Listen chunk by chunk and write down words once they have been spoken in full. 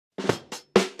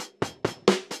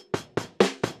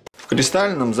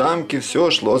кристальном замке все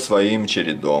шло своим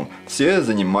чередом. Все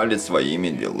занимались своими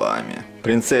делами.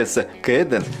 Принцесса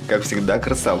Кэден, как всегда,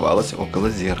 красовалась около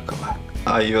зеркала.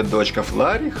 А ее дочка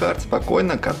Флари Харт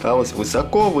спокойно каталась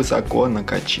высоко-высоко на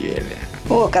качели.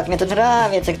 О, как мне тут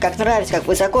нравится, как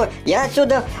высоко. Я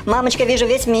отсюда, мамочка, вижу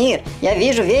весь мир. Я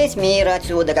вижу весь мир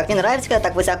отсюда. Как мне нравится, когда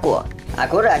так высоко.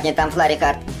 Аккуратней там, Флари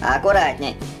Харт,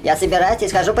 аккуратней. Я собираюсь и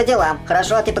схожу по делам.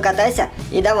 Хорошо, а ты покатайся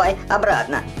и давай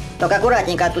обратно. Только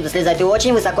аккуратненько оттуда слезай. Ты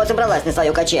очень высоко собралась на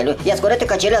свою качелю. Я скоро эту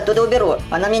качелю оттуда уберу.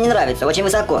 Она мне не нравится, очень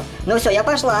высоко. Ну все, я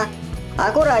пошла.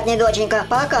 Аккуратней, доченька,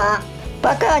 пока.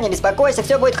 Пока, не беспокойся,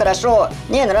 все будет хорошо.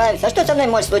 Мне нравится. А что со мной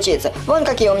может случиться? Вон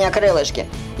какие у меня крылышки.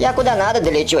 Я куда надо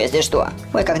долечу, если что.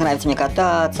 Ой, как нравится мне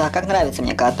кататься, как нравится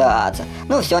мне кататься.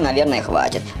 Ну все, наверное,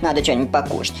 хватит. Надо что-нибудь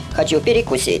покушать. Хочу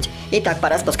перекусить. Итак,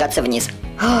 пора спускаться вниз.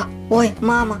 Ой,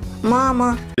 мама.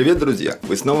 Привет, друзья!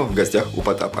 Вы снова в гостях у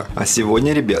Потапа. А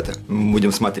сегодня, ребята, мы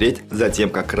будем смотреть за тем,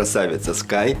 как красавица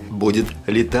Скай будет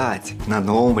летать на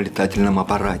новом летательном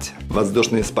аппарате.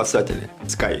 Воздушные спасатели.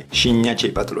 Скай.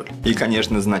 Щенячий патруль. И,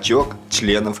 конечно, значок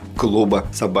членов клуба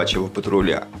собачьего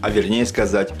патруля. А вернее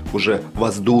сказать, уже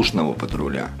воздушного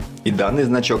патруля. И данный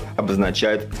значок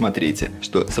обозначает, смотрите,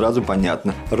 что сразу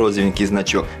понятно, розовенький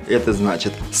значок, это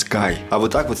значит Скай. А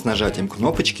вот так вот с нажатием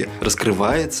кнопочки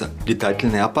раскрывается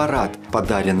летательный аппарат,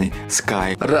 подаренный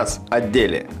Скай. Раз,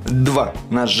 одели, 2,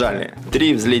 нажали,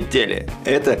 3, взлетели.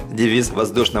 Это девиз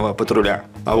воздушного патруля.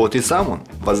 А вот и сам он,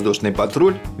 воздушный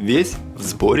патруль, весь в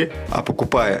сборе. А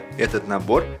покупая этот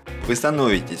набор, вы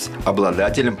становитесь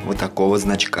обладателем вот такого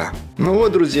значка. Ну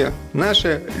вот, друзья,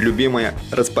 наша любимая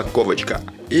распаковочка.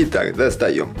 Итак,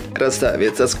 достаем.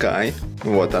 Красавица Скай.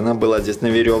 Вот она была здесь на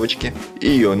веревочке.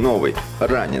 Ее новый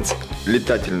ранец,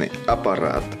 летательный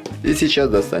аппарат. И сейчас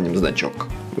достанем значок.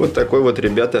 Вот такой вот,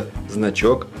 ребята,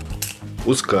 значок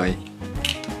у Скай.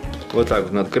 Вот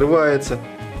так он открывается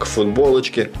к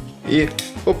футболочке. И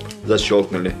оп,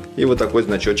 защелкнули. И вот такой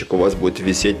значочек у вас будет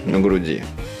висеть на груди.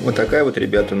 Вот такая вот,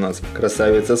 ребята, у нас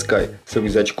красавица Скай с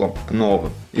рюкзачком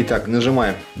новым. Итак,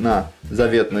 нажимаем на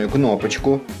заветную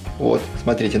кнопочку. Вот,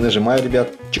 смотрите, нажимаю, ребят,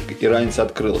 чик, и ранец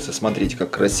открылся. Смотрите,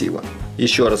 как красиво.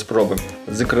 Еще раз пробуем.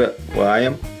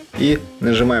 Закрываем и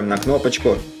нажимаем на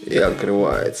кнопочку, и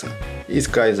открывается. И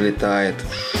Скай взлетает.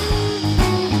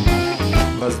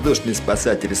 Воздушный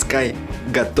спасатель Скай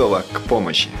готова к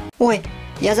помощи. Ой,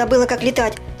 я забыла, как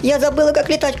летать.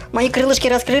 Мои крылышки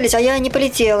раскрылись, а я не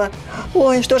полетела.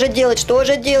 Ой, что же делать?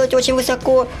 Очень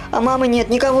высоко. А мамы нет,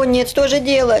 никого нет. Что же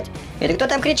делать? Это кто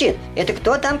там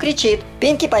кричит?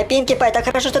 Пинки Пай, так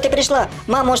хорошо, что ты пришла.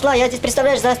 Мама ушла, я здесь,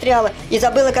 представляешь, застряла. И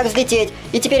забыла, как взлететь.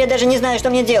 И теперь я даже не знаю,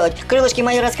 что мне делать. Крылышки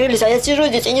мои раскрылись, а я сижу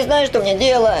здесь и не знаю, что мне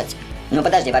делать. Ну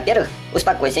подожди, во-первых,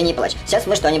 успокойся, не плачь. Сейчас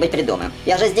мы что-нибудь придумаем.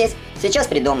 Я же здесь. Сейчас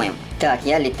придумаем. Так,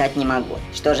 я летать не могу.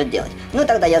 Что же делать? Ну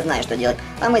тогда я знаю, что делать.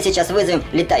 А мы сейчас вызовем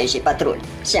летающий патруль.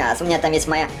 Сейчас, у меня там есть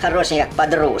моя хорошая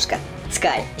подружка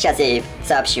Скай. Сейчас я ей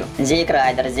сообщу. Зик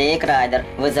Райдер,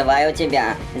 вызываю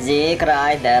тебя. Зик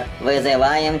Райдер,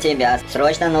 вызываем тебя.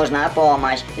 Срочно нужна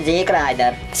помощь. Зик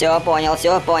Райдер. Все понял.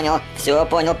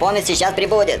 Помощь сейчас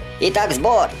прибудет. Итак,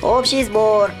 сбор. Общий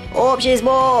сбор.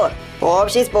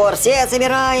 Все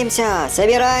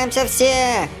собираемся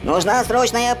все. Нужна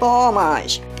срочная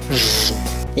помощь.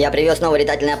 Я привез новый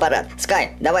летательный аппарат.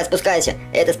 Скай, давай спускайся.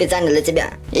 Это специально для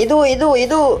тебя.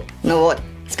 Иду. Ну вот,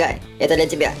 Скай, это для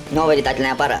тебя. Новый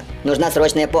летательный аппарат. Нужна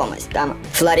срочная помощь. Там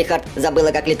Флари Харт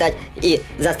забыла, как летать и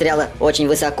застряла очень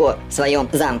высоко в своем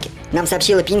замке. Нам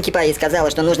сообщила Пинки Пай и сказала,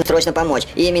 что нужно срочно помочь.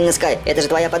 И именно Скай, это же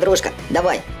твоя подружка.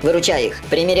 Давай, выручай их.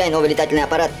 Примеряй новый летательный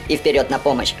аппарат и вперед на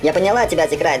помощь. Я поняла тебя,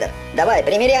 Зик Райдер. Давай,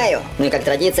 примеряю. Ну и как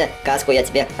традиция, каску я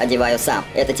тебе одеваю сам.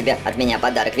 Это тебе от меня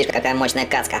подарок. Видишь, какая мощная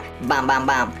каска.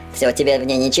 Бам-бам-бам. Все, тебе в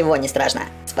ней ничего не страшно.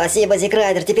 Спасибо, Зик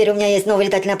Райдер. Теперь у меня есть новый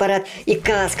летательный аппарат и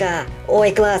каска.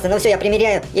 Ой, классно. Ну все, я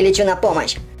примеряю и лечу на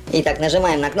помощь. Итак,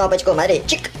 нажимаем на кнопочку. Смотри,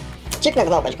 чик. Чик на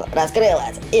кнопочку.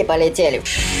 Раскрылась. И полетели.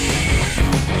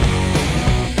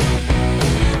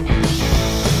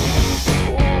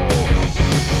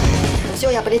 Все,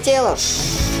 я полетела.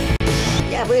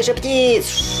 Я выше птиц.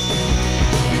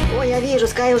 Ой, я вижу,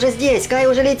 Скай уже здесь, Скай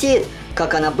уже летит.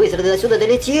 Как она быстро до сюда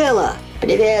долетела.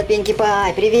 Привет, Пинки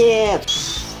Пай, привет.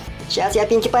 Сейчас я,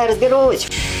 Пинки Пай, разберусь.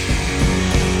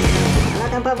 Она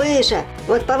там повыше.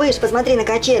 Вот повыше, посмотри на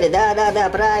качели. Да,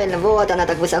 правильно, вот она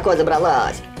так высоко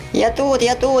забралась. Я тут.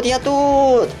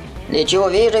 Лечу,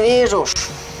 вижу.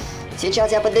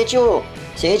 Сейчас я подлечу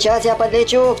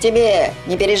к тебе.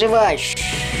 Не переживай.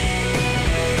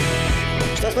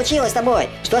 Что Что случилось с тобой?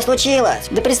 Что случилось?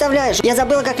 Да представляешь, я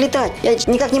забыла, как летать. Я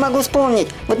никак не могу вспомнить.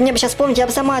 Вот мне бы сейчас вспомнить, я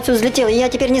бы сама отсюда взлетела, и я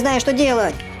теперь не знаю, что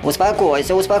делать.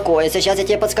 Успокойся, успокойся, сейчас я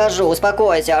тебе подскажу.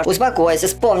 Успокойся, успокойся,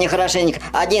 вспомни хорошенько.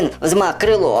 Один взмах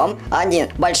крылом, один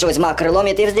большой взмах крылом,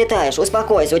 и ты взлетаешь.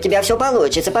 Успокойся, у тебя все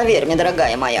получится, поверь мне,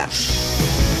 дорогая моя.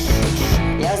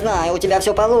 Я знаю, у тебя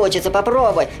все получится,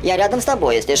 попробуй. Я рядом с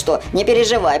тобой, если что. Не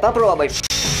переживай, попробуй.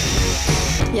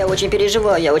 Я очень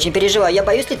переживаю, я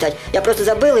боюсь летать. Я просто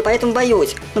забыл и поэтому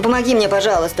боюсь. Ну помоги мне,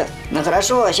 пожалуйста. Ну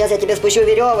хорошо, сейчас я тебе спущу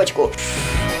веревочку.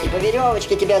 И по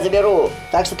веревочке тебя заберу.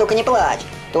 Так что только не плачь.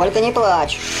 Только не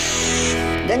плачь.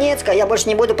 Да нет, Скай, я больше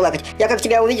не буду плакать. Я как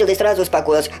тебя увидел и сразу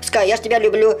успокоилась. Скай, я ж тебя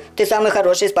люблю. Ты самый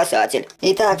хороший спасатель.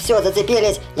 Итак, все,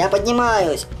 зацепились. Я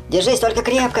поднимаюсь. Держись только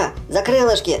крепко. За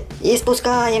крылышки. И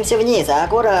спускаемся вниз.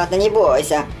 Аккуратно, не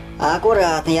бойся.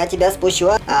 Аккуратно, я тебя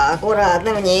спущу.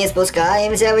 Аккуратно вниз,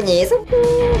 спускаемся вниз.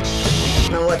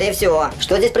 Ну вот и все.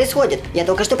 Что здесь происходит? Я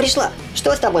только что пришла.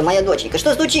 Что с тобой, моя доченька?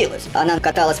 Что случилось? Она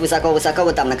каталась высоко-высоко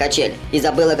вот там на качеле и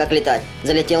забыла, как летать.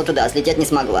 Залетела туда, слететь не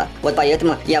смогла. Вот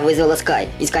поэтому я вызвала Скай.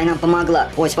 И Скай нам помогла.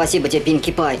 Ой, спасибо тебе,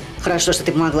 Пинки Пай. Хорошо, что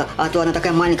ты помогла. А то она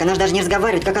такая маленькая, она же даже не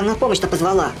разговаривает, как она на помощь-то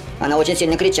позвала. Она очень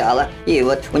сильно кричала. И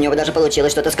вот у нее даже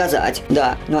получилось что-то сказать.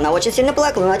 Да, но она очень сильно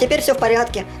плакала, ну а теперь все в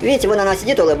порядке. Видите, вон она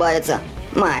сидит, улыбается.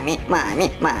 Маме.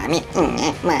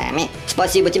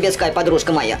 Спасибо тебе, Скай,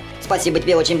 подружка моя. Спасибо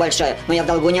тебе очень большое, но я в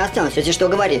долгу не останусь, если что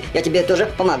говори. Я тебе тоже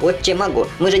помогу, чем могу.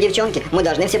 Мы же девчонки, мы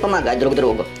должны все помогать друг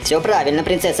другу. Все правильно,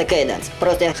 принцесса Кейденс.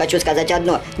 Просто я хочу сказать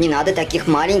одно. Не надо таких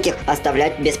маленьких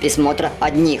оставлять без присмотра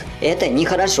одних. Это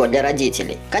нехорошо для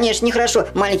родителей. Конечно, нехорошо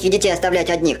маленьких детей оставлять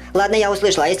одних. Ладно, я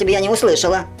услышала, а если бы я не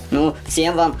услышала? Ну,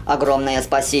 всем вам огромное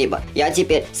спасибо. Я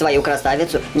теперь свою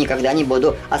красавицу никогда не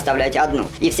буду оставлять одну.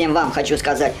 И всем вам хочу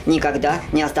сказать, никогда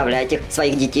не оставляйте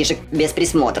своих детишек без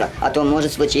присмотра, а то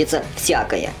может случиться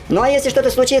всякое. Ну а если что-то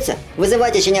случится,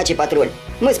 вызывайте щенячий патруль.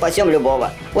 Мы спасем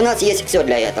любого. У нас есть все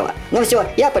для этого. Ну все,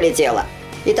 я полетела.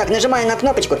 Итак, нажимаю на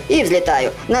кнопочку и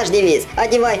взлетаю. Наш девиз: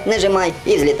 одевай, нажимай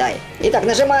и взлетай. Итак,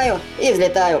 нажимаю и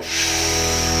взлетаю.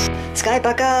 Скай,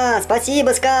 пока.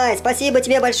 Спасибо, Скай. Спасибо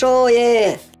тебе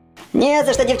большое. Не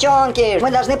за что, девчонки.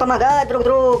 Мы должны помогать друг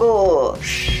другу.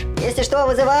 Если что,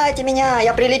 вызывайте меня.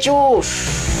 Я прилечу.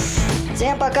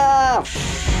 Всем пока.